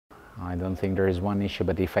I don't think there is one issue,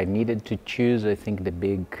 but if I needed to choose, I think the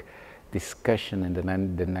big discussion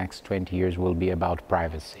in the next 20 years will be about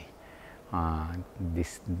privacy.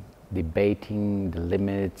 This debating the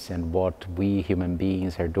limits and what we human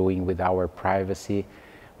beings are doing with our privacy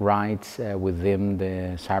rights within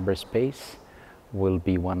the cyberspace will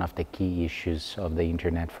be one of the key issues of the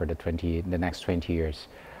internet for the next 20 years.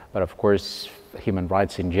 But of course, human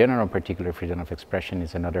rights in general, particularly freedom of expression,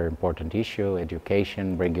 is another important issue,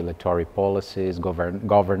 education, regulatory policies,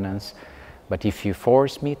 governance. But if you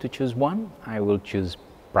force me to choose one, I will choose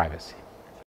privacy.